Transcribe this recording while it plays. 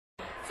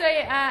So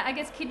I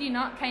guess Kid You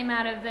Not came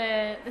out of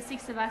the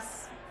six of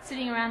us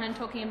sitting around and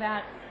talking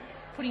about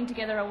putting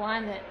together a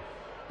wine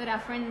that our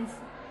friends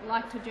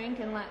like to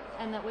drink and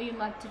that we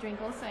like to drink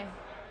also.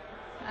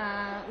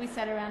 We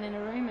sat around in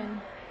a room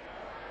and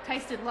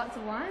tasted lots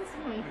of wines,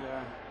 didn't we?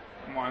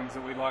 Yeah, wines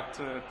that we like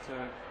to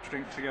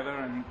drink together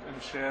and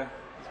share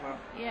as well.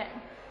 Yeah,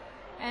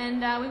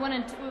 and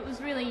it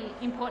was really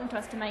important to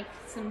us to make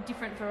some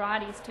different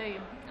varieties too.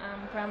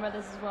 Brown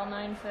Brothers is well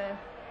known for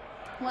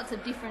lots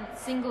of different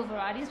single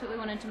varieties, but we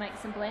wanted to make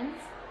some blends,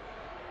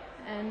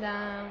 and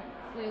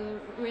we were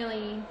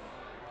really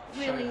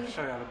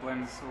show how the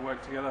blends will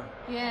work together.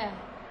 Yeah,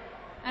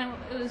 and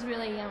it was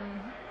really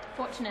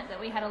fortunate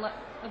that we had a lot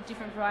of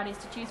different varieties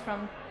to choose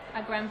from.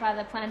 Our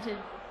grandfather planted,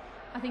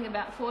 I think,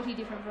 about 40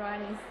 different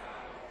varieties,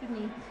 didn't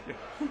he? Yeah,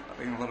 I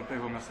think a lot of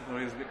people must have thought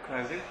he was a bit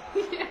crazy.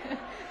 Yeah.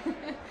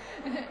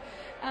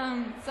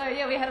 So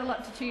yeah, we had a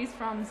lot to choose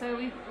from. So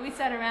we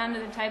sat around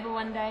at a table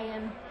one day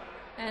and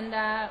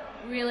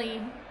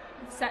really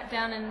sat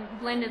down and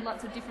blended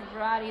lots of different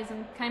varieties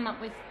and came up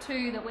with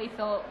two that we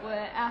thought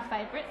were our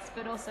favourites,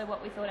 but also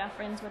what we thought our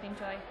friends would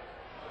enjoy.